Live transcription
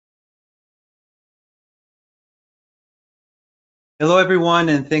Hello, everyone,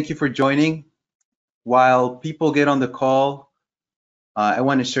 and thank you for joining. While people get on the call, I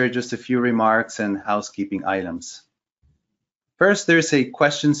want to share just a few remarks and housekeeping items. First, there's a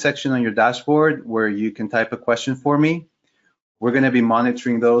question section on your dashboard where you can type a question for me. We're going to be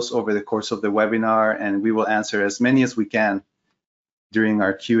monitoring those over the course of the webinar, and we will answer as many as we can during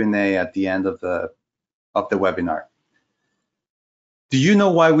our Q&A at the end of the webinar. Do you know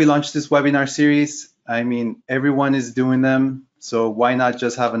why we launched this webinar series? I mean, everyone is doing them, so why not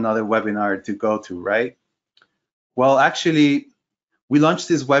just have another webinar to go to, right? Well, actually, we launched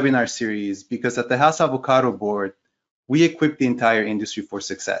this webinar series because at the House Avocado Board, we equip the entire industry for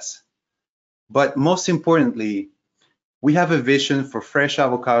success. But most importantly, we have a vision for fresh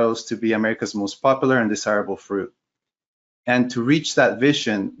avocados to be America's most popular and desirable fruit. And to reach that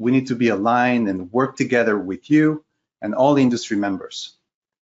vision, we need to be aligned and work together with you and all industry members.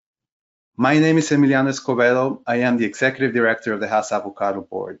 My name is Emiliano Escobedo. I am the Executive Director of the House Avocado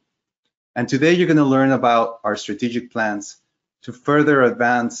Board. And today you're going to learn about our strategic plans to further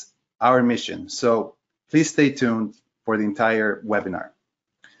advance our mission. So please stay tuned for the entire webinar.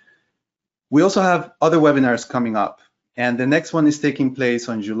 We also have other webinars coming up, and the next one is taking place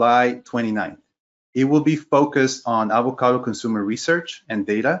on July 29th. It will be focused on avocado consumer research and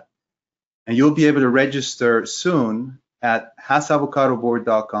data, and you'll be able to register soon at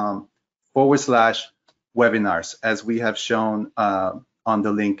houseavocadoboard.com/webinars, as we have shown on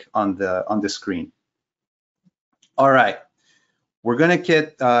the link on the screen. All right, we're gonna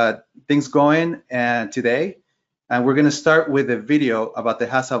get things going today, and we're gonna start with a video about the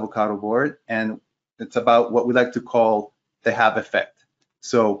House Avocado Board, and it's about what we like to call the HAB effect.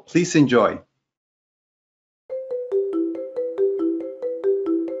 So please enjoy.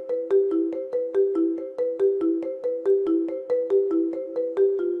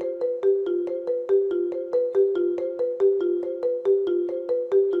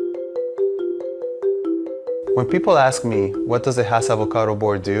 When people ask me, what does the House Avocado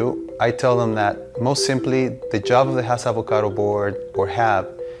Board do? I tell them that, most simply, the job of the House Avocado Board, or HAB,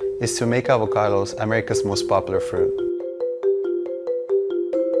 is to make avocados America's most popular fruit.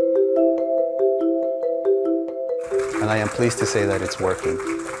 And I am pleased to say that it's working.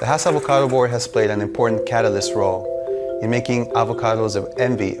 The House Avocado Board has played an important catalyst role in making avocados the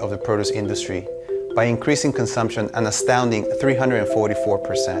envy of the produce industry by increasing consumption an astounding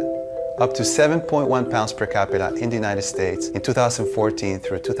 344%. Up to 7.1 pounds per capita in the United States in 2014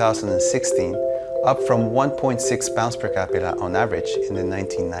 through 2016, up from 1.6 pounds per capita on average in the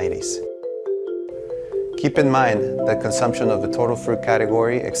 1990s. Keep in mind that consumption of the total fruit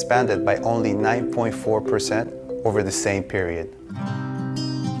category expanded by only 9.4% over the same period.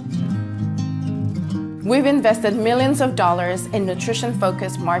 We've invested millions of dollars in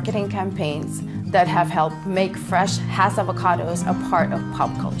nutrition-focused marketing campaigns that have helped make fresh House avocados a part of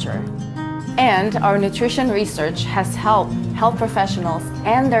pop culture. And our nutrition research has helped health professionals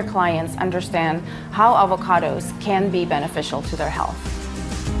and their clients understand how avocados can be beneficial to their health.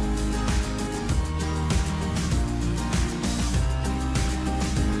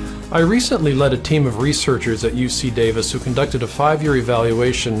 I recently led a team of researchers at UC Davis who conducted a 5-year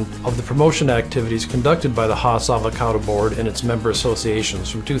evaluation of the promotion activities conducted by the Haas Avocado Board and its member associations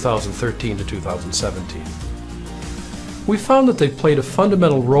from 2013 to 2017. We found that they played a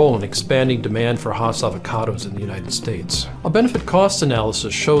fundamental role in expanding demand for Haas avocados in the United States. A benefit-cost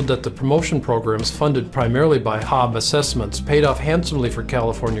analysis showed that the promotion programs funded primarily by HAB assessments paid off handsomely for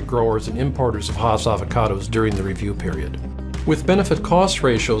California growers and importers of Haas avocados during the review period, with benefit-cost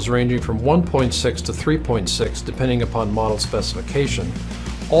ratios ranging from 1.6 to 3.6 depending upon model specification,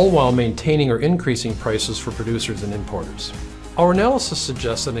 all while maintaining or increasing prices for producers and importers. Our analysis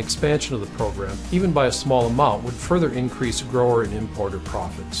suggests that an expansion of the program, even by a small amount, would further increase grower and importer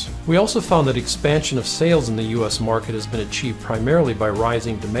profits. We also found that expansion of sales in the U.S. market has been achieved primarily by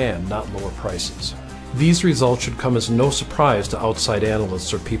rising demand, not lower prices. These results should come as no surprise to outside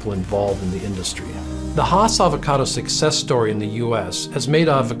analysts or people involved in the industry. The Haas avocado success story in the U.S. has made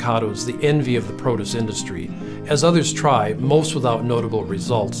avocados the envy of the produce industry, as others try, most without notable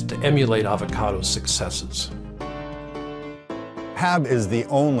results, to emulate avocados' successes. HAB is the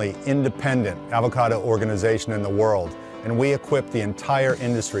only independent avocado organization in the world, and we equip the entire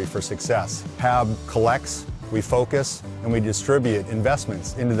industry for success. HAB collects, we focus, and we distribute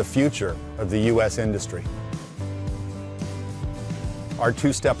investments into the future of the U.S. industry. Our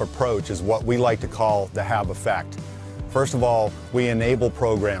two-step approach is what we like to call the HAB effect. First of all, we enable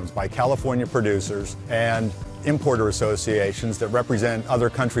programs by California producers and importer associations that represent other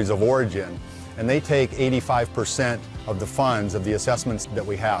countries of origin. and they take 85% of the funds of the assessments that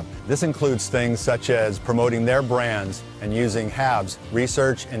we have. This includes things such as promoting their brands and using HAB's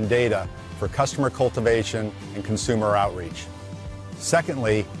research and data for customer cultivation and consumer outreach.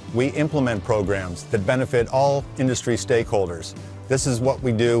 Secondly, we implement programs that benefit all industry stakeholders. This is what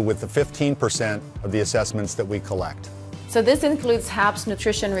we do with the 15% of the assessments that we collect. So this includes HAB's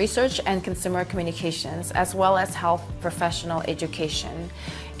nutrition research and consumer communications, as well as health professional education,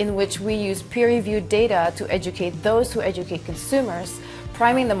 in which we use peer-reviewed data to educate those who educate consumers,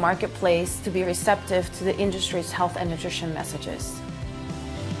 priming the marketplace to be receptive to the industry's health and nutrition messages.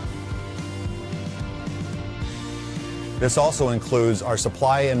 This also includes our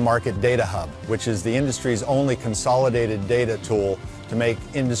Supply and Market Data Hub, which is the industry's only consolidated data tool to make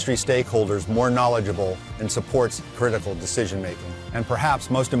industry stakeholders more knowledgeable and supports critical decision-making. And perhaps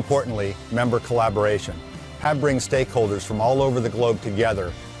most importantly, member collaboration. HAB brings stakeholders from all over the globe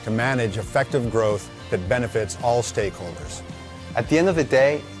together to manage effective growth that benefits all stakeholders. At the end of the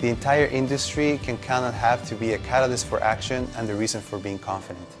day, the entire industry can count on HAB to be a catalyst for action and the reason for being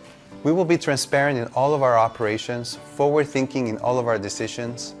confident. We will be transparent in all of our operations, forward-thinking in all of our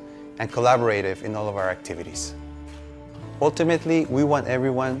decisions, and collaborative in all of our activities. Ultimately, we want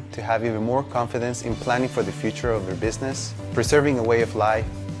everyone to have even more confidence in planning for the future of their business, preserving a way of life,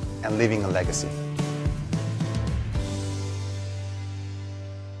 and leaving a legacy.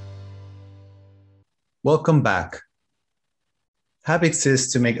 Welcome back. HAB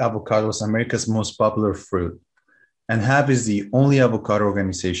exists to make avocados America's most popular fruit, and HAB is the only avocado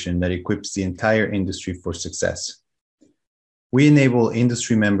organization that equips the entire industry for success. We enable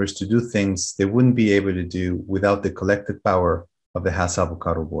industry members to do things they wouldn't be able to do without the collective power of the Hass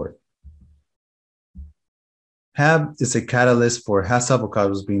Avocado Board. HAB is a catalyst for Hass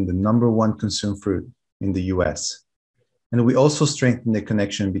avocados being the #1 consumed fruit in the US. And we also strengthen the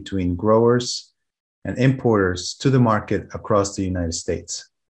connection between growers and importers to the market across the United States.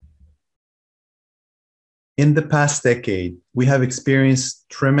 In the past decade, we have experienced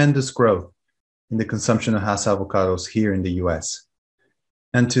tremendous growth in the consumption of Hass avocados here in the US.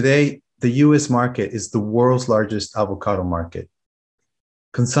 And today, the US market is the world's largest avocado market.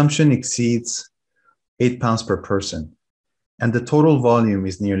 Consumption exceeds 8 pounds per person, and the total volume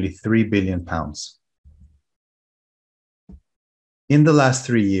is nearly 3 billion pounds. In the last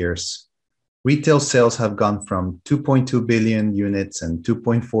 3 years, retail sales have gone from 2.2 billion units and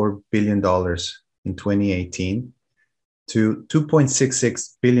 $2.4 billion in 2018 to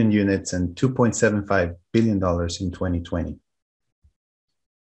 2.66 billion units and $2.75 billion in 2020.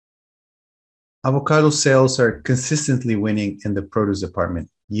 Avocado sales are consistently winning in the produce department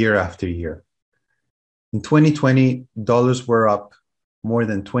year after year. In 2020, dollars were up more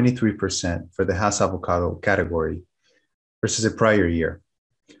than 23% for the Hass avocado category versus the prior year,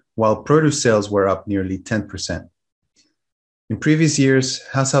 while produce sales were up nearly 10%. In previous years,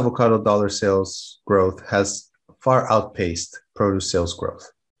 Hass avocado dollar sales growth has far outpaced produce sales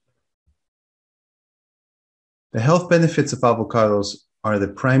growth. The health benefits of avocados are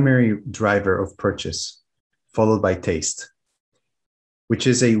the primary driver of purchase, followed by taste, which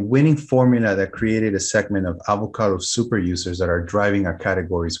is a winning formula that created a segment of avocado super users that are driving our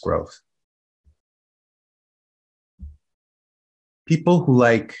category's growth. People who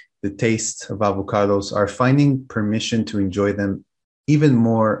like the taste of avocados are finding permission to enjoy them even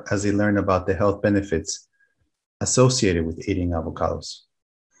more as they learn about the health benefits associated with eating avocados.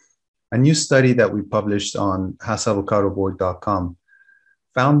 A new study that we published on hassavocadoboard.com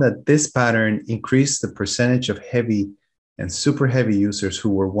found that this pattern increased the percentage of heavy and super heavy users who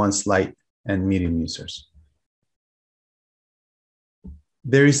were once light and medium users.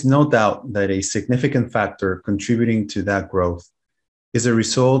 There is no doubt that a significant factor contributing to that growth is a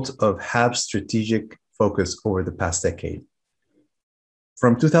result of HAB's strategic focus over the past decade.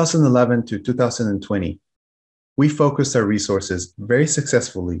 From 2011 to 2020, we focused our resources very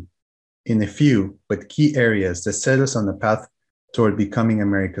successfully in a few but key areas that set us on the path toward becoming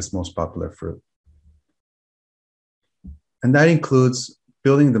America's most popular fruit. And that includes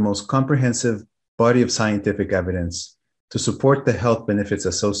building the most comprehensive body of scientific evidence to support the health benefits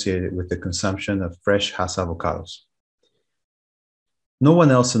associated with the consumption of fresh Hass avocados. No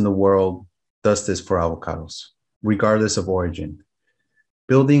one else in the world does this for avocados, regardless of origin,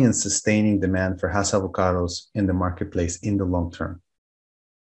 building and sustaining demand for Hass avocados in the marketplace in the long term.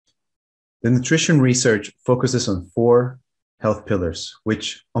 The nutrition research focuses on 4 health pillars,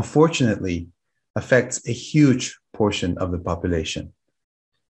 which unfortunately affects a huge portion of the population.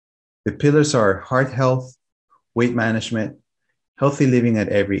 The pillars are heart health, weight management, healthy living at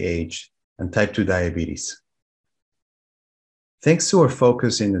every age, and type 2 diabetes. Thanks to our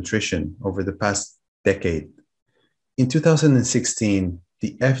focus in nutrition over the past decade, in 2016,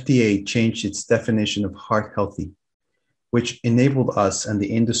 the FDA changed its definition of heart healthy, which enabled us and the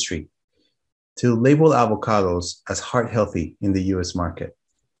industry to label avocados as heart healthy in the US market.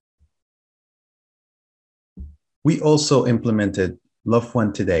 We also implemented Love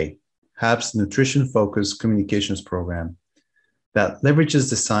One Today, HAB's nutrition-focused communications program that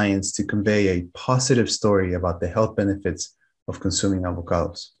leverages the science to convey a positive story about the health benefits of consuming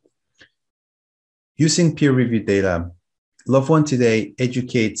avocados. Using peer-reviewed data, Love One Today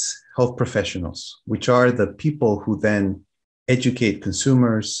educates health professionals, which are the people who then educate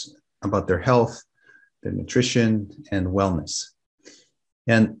consumers about their health, their nutrition, and wellness.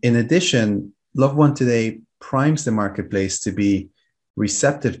 And in addition, Love One Today primes the marketplace to be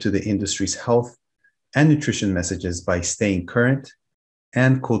receptive to the industry's health and nutrition messages by staying current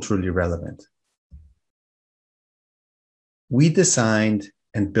and culturally relevant. We designed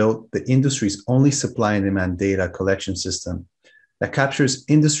and built the industry's only supply and demand data collection system that captures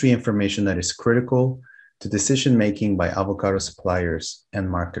industry information that is critical to decision-making by avocado suppliers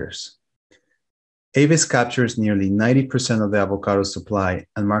and marketers. Avis captures nearly 90% of the avocado supply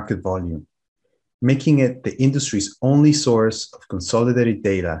and market volume, making it the industry's only source of consolidated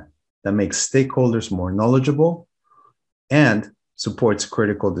data that makes stakeholders more knowledgeable and supports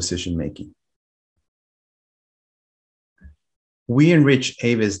critical decision-making. We enrich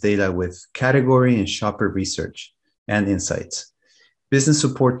Avis data with category and shopper research and insights, business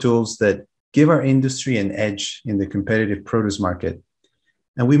support tools that give our industry an edge in the competitive produce market,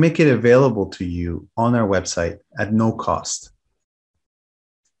 and we make it available to you on our website at no cost.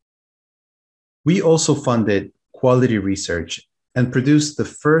 We also funded quality research and produced the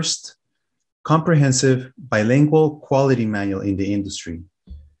first comprehensive bilingual quality manual in the industry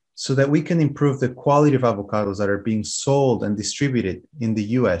so that we can improve the quality of avocados that are being sold and distributed in the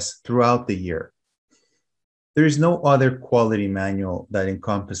US throughout the year. There is no other quality manual that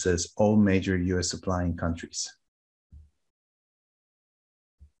encompasses all major US supplying countries.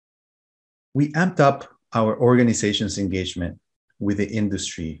 We amped up our organization's engagement with the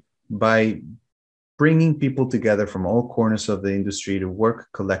industry by bringing people together from all corners of the industry to work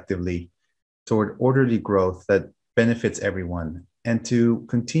collectively toward orderly growth that benefits everyone, and to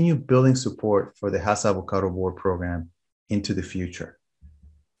continue building support for the Hass Avocado Board program into the future.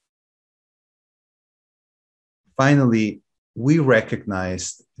 Finally, we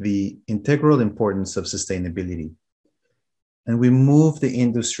recognized the integral importance of sustainability, and we moved the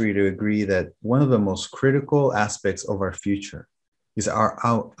industry to agree that one of the most critical aspects of our future is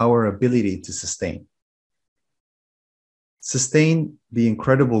our ability to sustain the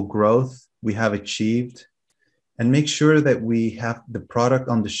incredible growth we have achieved, and make sure that we have the product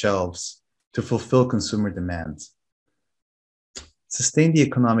on the shelves to fulfill consumer demands. Sustain the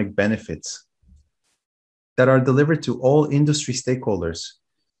economic benefits that are delivered to all industry stakeholders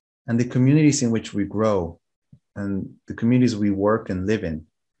and the communities in which we grow and the communities we work and live in.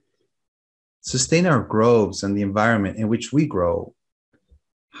 Sustain our groves and the environment in which we grow.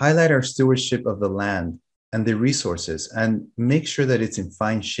 Highlight our stewardship of the land and the resources, and make sure that it's in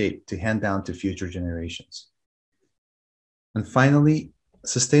fine shape to hand down to future generations. And finally,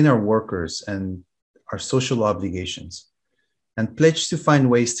 sustain our workers and our social obligations, and pledge to find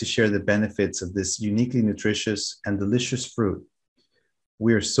ways to share the benefits of this uniquely nutritious and delicious fruit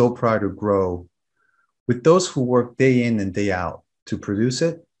we are so proud to grow with those who work day in and day out to produce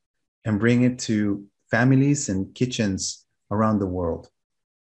it and bring it to families and kitchens around the world.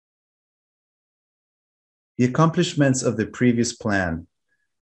 The accomplishments of the previous plan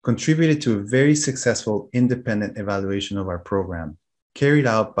contributed to a very successful independent evaluation of our program carried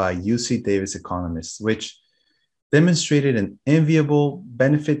out by UC Davis economists, which demonstrated an enviable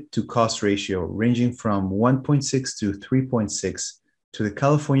benefit to cost ratio ranging from 1.6 to 3.6 to the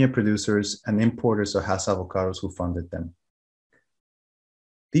California producers and importers of Hass avocados who funded them.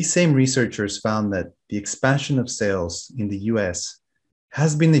 These same researchers found that the expansion of sales in the US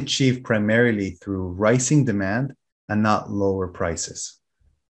has been achieved primarily through rising demand and not lower prices.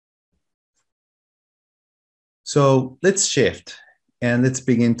 So let's shift and let's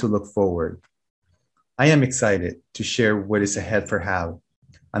begin to look forward. I am excited to share what is ahead for HAB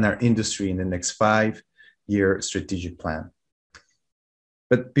and our industry in the next 5-year strategic plan.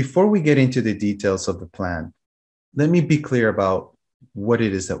 But before we get into the details of the plan, let me be clear about what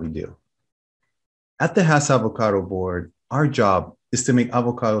it is that we do. At the Hass Avocado Board, our job is to make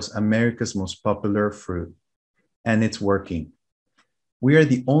avocados America's most popular fruit, and it's working. We are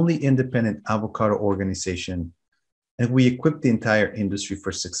the only independent avocado organization, and we equip the entire industry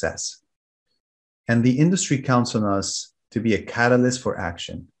for success. And the industry counts on us to be a catalyst for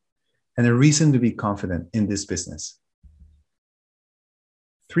action, and a reason to be confident in this business.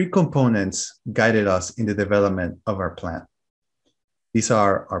 Three components guided us in the development of our plan. These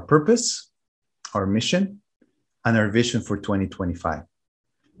are our purpose, our mission, and our vision for 2025.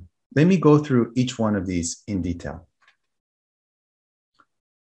 Let me go through each one of these in detail.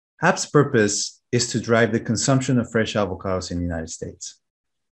 HAP's purpose is to drive the consumption of fresh avocados in the United States.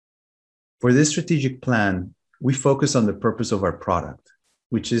 For this strategic plan, we focus on the purpose of our product,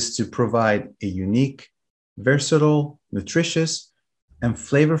 which is to provide a unique, versatile, nutritious, and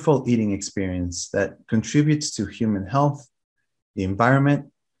flavorful eating experience that contributes to human health, the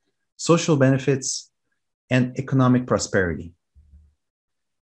environment, social benefits, and economic prosperity.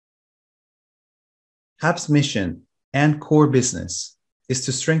 HAP's mission and core business is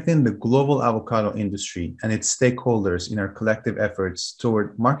to strengthen the global avocado industry and its stakeholders in our collective efforts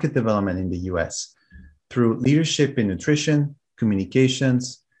toward market development in the US through leadership in nutrition,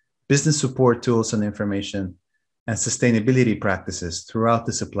 communications, business support tools and information, and sustainability practices throughout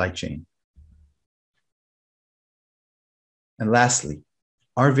the supply chain. And lastly,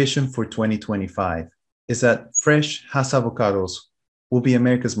 our vision for 2025 is that fresh Hass avocados will be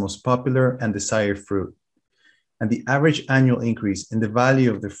America's most popular and desired fruit, and the average annual increase in the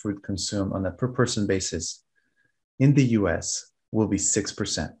value of the fruit consumed on a per person basis in the US will be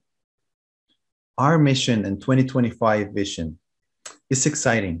 6%. Our mission and 2025 vision is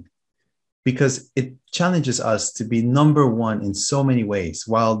exciting because it challenges us to be number one in so many ways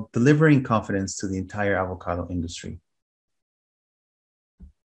while delivering confidence to the entire avocado industry.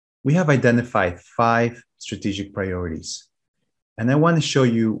 We have identified 5 strategic priorities, and I want to show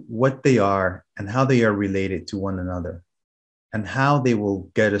you what they are and how they are related to one another and how they will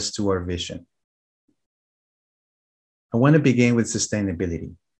get us to our vision. I want to begin with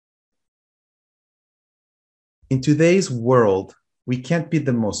sustainability. In today's world, we can't be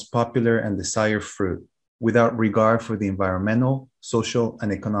the most popular and desired fruit without regard for the environmental, social,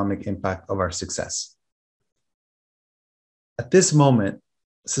 and economic impact of our success. At this moment,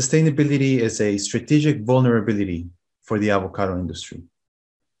 sustainability is a strategic vulnerability for the avocado industry.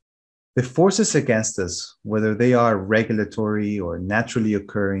 The forces against us, whether they are regulatory or naturally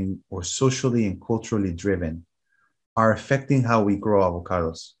occurring or socially and culturally driven, are affecting how we grow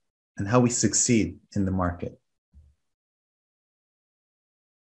avocados and how we succeed in the market.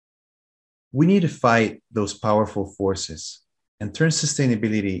 We need to fight those powerful forces and turn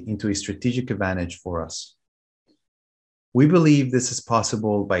sustainability into a strategic advantage for us. We believe this is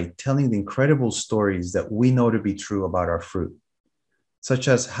possible by telling the incredible stories that we know to be true about our fruit, such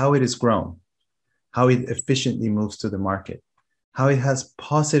as how it is grown, how it efficiently moves to the market, how it has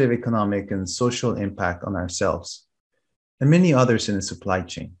positive economic and social impact on ourselves, and many others in the supply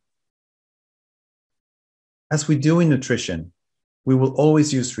chain. As we do in nutrition, we will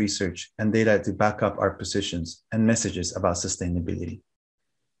always use research and data to back up our positions and messages about sustainability.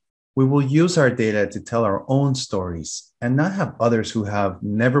 We will use our data to tell our own stories and not have others who have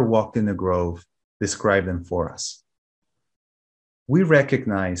never walked in the grove describe them for us. We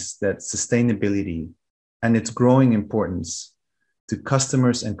recognize that sustainability and its growing importance to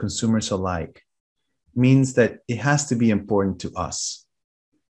customers and consumers alike means that it has to be important to us.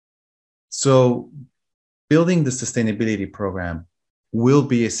 So, building the sustainability program will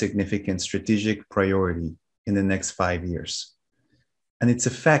be a significant strategic priority in the next 5 years. And its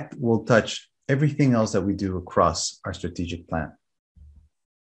effect will touch everything else that we do across our strategic plan.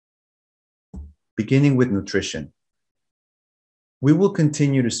 Beginning with nutrition. We will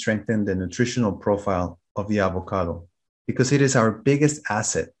continue to strengthen the nutritional profile of the avocado because it is our biggest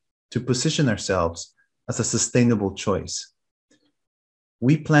asset to position ourselves as a sustainable choice.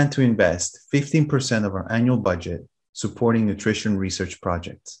 We plan to invest 15% of our annual budget supporting nutrition research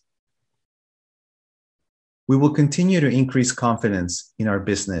projects. We will continue to increase confidence in our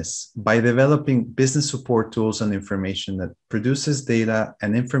business by developing business support tools and information that produces data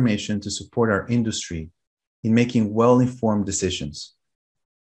and information to support our industry in making well-informed decisions.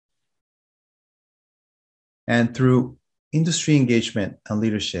 And through industry engagement and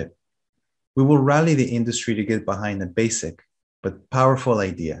leadership, we will rally the industry to get behind a basic but powerful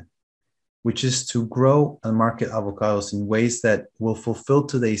idea, which is to grow and market avocados in ways that will fulfill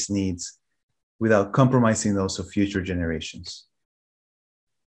today's needs without compromising those of future generations.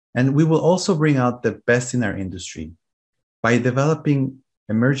 And we will also bring out the best in our industry by developing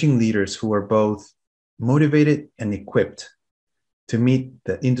emerging leaders who are both motivated and equipped to meet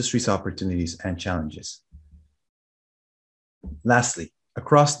the industry's opportunities and challenges. Lastly,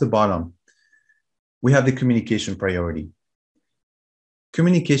 across the bottom, we have the communication priority.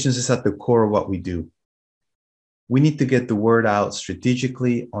 Communications is at the core of what we do. we need to get the word out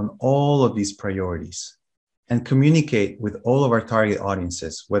strategically on all of these priorities and communicate with all of our target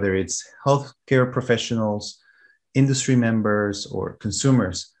audiences, whether it's healthcare professionals, industry members, or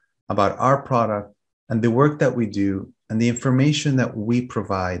consumers, about our product and the work that we do and the information that we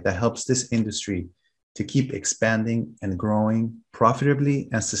provide that helps this industry to keep expanding and growing profitably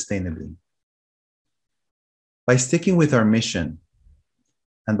and sustainably. By sticking with our mission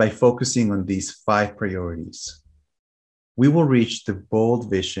and by focusing on these 5 priorities, we will reach the bold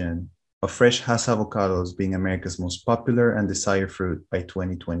vision of fresh Hass avocados being America's most popular and desired fruit by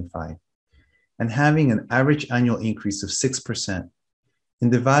 2025, and having an average annual increase of 6% in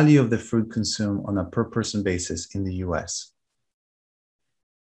the value of the fruit consumed on a per-person basis in the US.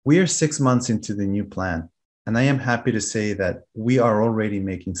 We are 6 months into the new plan, and I am happy to say that we are already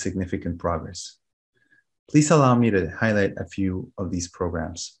making significant progress. Please allow me to highlight a few of these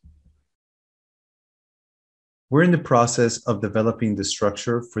programs. We're in the process of developing the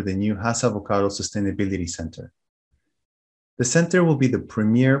structure for the new Hass Avocado Sustainability Center. The center will be the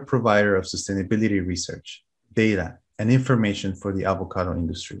premier provider of sustainability research, data, and information for the avocado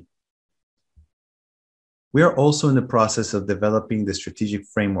industry. We are also in the process of developing the strategic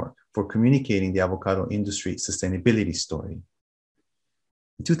framework for communicating the avocado industry sustainability story.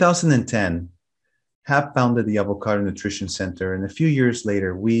 In 2010, HAP founded the Avocado Nutrition Center, and a few years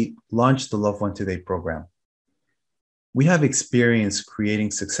later, we launched the Love One Today program. We have experience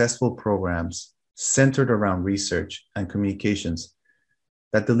creating successful programs centered around research and communications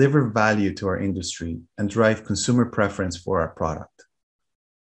that deliver value to our industry and drive consumer preference for our product.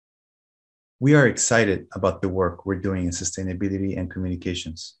 We are excited about the work we're doing in sustainability and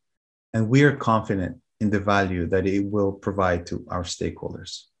communications, and we are confident in the value that it will provide to our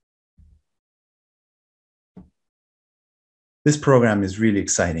stakeholders. This program is really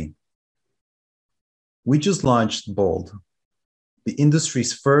exciting. We just launched BOLD, the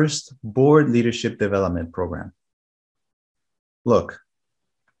industry's first board leadership development program. Look,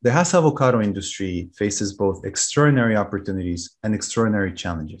 the Hass avocado industry faces both extraordinary opportunities and extraordinary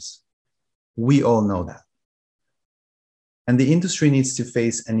challenges. We all know that. And the industry needs to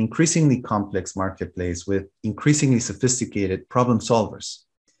face an increasingly complex marketplace with increasingly sophisticated problem solvers.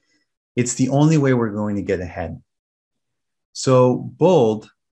 It's the only way we're going to get ahead. So BOLD,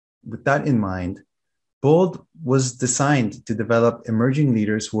 with that in mind, BOLD was designed to develop emerging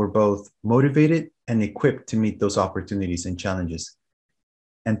leaders who are both motivated and equipped to meet those opportunities and challenges,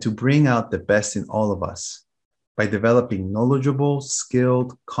 and to bring out the best in all of us by developing knowledgeable,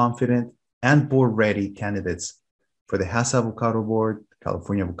 skilled, confident, and board-ready candidates for the Hass Avocado Board, the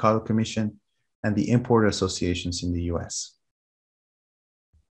California Avocado Commission, and the import associations in the US.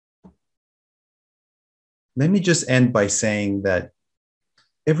 Let me just end by saying that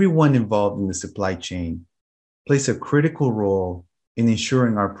everyone involved in the supply chain plays a critical role in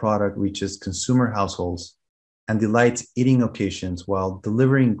ensuring our product reaches consumer households and delights eating occasions while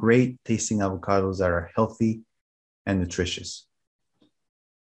delivering great tasting avocados that are healthy and nutritious.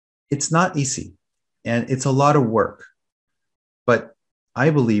 It's not easy, and it's a lot of work, but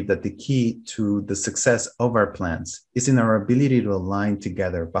I believe that the key to the success of our plans is in our ability to align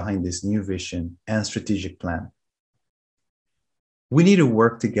together behind this new vision and strategic plan. We need to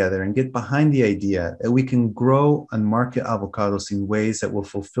work together and get behind the idea that we can grow and market avocados in ways that will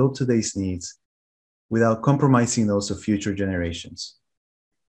fulfill today's needs without compromising those of future generations.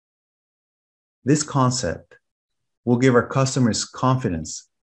 This concept will give our customers confidence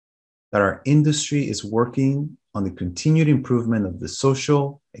that our industry is working on the continued improvement of the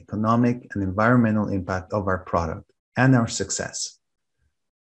social, economic, and environmental impact of our product and our success.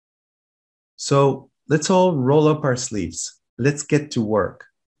 So let's all roll up our sleeves. Let's get to work.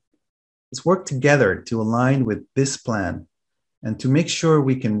 Let's work together to align with this plan and to make sure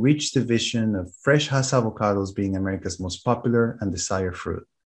we can reach the vision of fresh Hass avocados being America's most popular and desired fruit.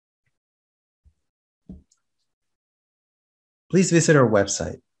 Please visit our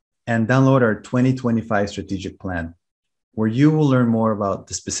website and download our 2025 strategic plan, where you will learn more about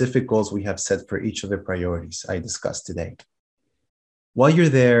the specific goals we have set for each of the priorities I discussed today. While you're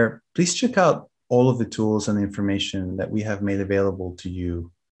there, please check out all of the tools and information that we have made available to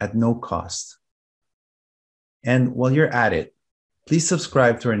you at no cost. And while you're at it, please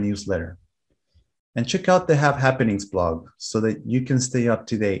subscribe to our newsletter and check out the Have Happenings blog so that you can stay up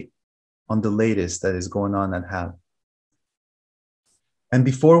to date on the latest that is going on at Have. And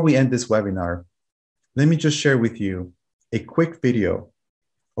before we end this webinar, let me just share with you a quick video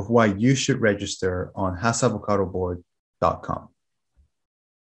of why you should register on hassavocadoboard.com.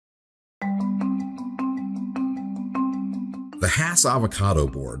 The Hass Avocado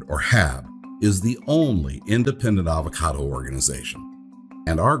Board, or HAB, is the only independent avocado organization,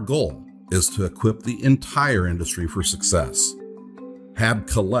 and our goal is to equip the entire industry for success. HAB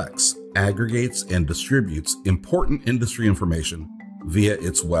collects, aggregates, and distributes important industry information via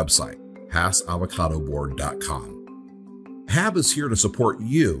its website, HassAvocadoBoard.com. HAB is here to support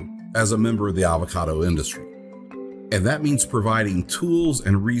you as a member of the avocado industry, and that means providing tools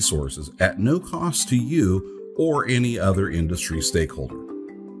and resources at no cost to you or any other industry stakeholder.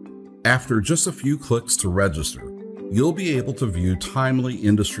 After just a few clicks to register, you'll be able to view timely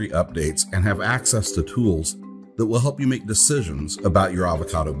industry updates and have access to tools that will help you make decisions about your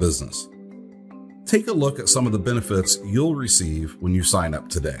avocado business. Take a look at some of the benefits you'll receive when you sign up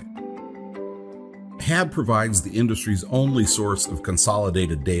today. HAB provides the industry's only source of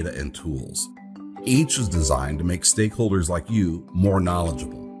consolidated data and tools. Each is designed to make stakeholders like you more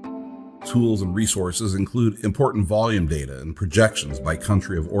knowledgeable. Tools and resources include important volume data and projections by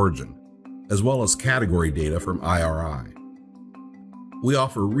country of origin, as well as category data from IRI. We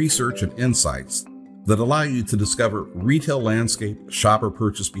offer research and insights that allow you to discover retail landscape, shopper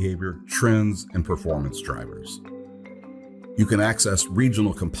purchase behavior, trends, and performance drivers. You can access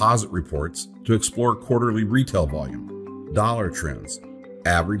regional composite reports to explore quarterly retail volume, dollar trends,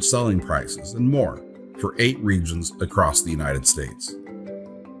 average selling prices, and more for 8 regions across the United States.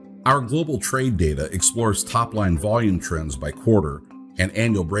 Our global trade data explores top-line volume trends by quarter and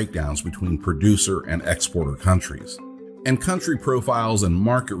annual breakdowns between producer and exporter countries. And country profiles and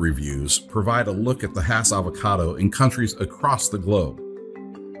market reviews provide a look at the Hass avocado in countries across the globe.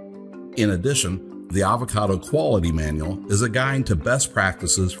 In addition, the Avocado Quality Manual is a guide to best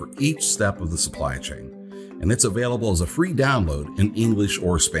practices for each step of the supply chain, and it's available as a free download in English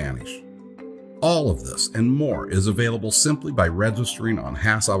or Spanish. All of this and more is available simply by registering on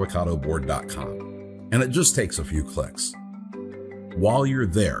HassAvocadoBoard.com, and it just takes a few clicks. While you're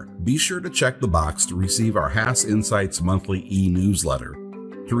there, be sure to check the box to receive our Hass Insights monthly e-newsletter,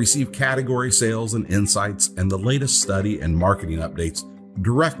 to receive category sales and insights and the latest study and marketing updates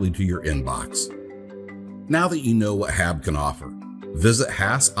directly to your inbox. Now that you know what HAB can offer, visit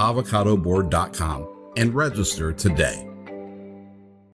HassAvocadoBoard.com and register today.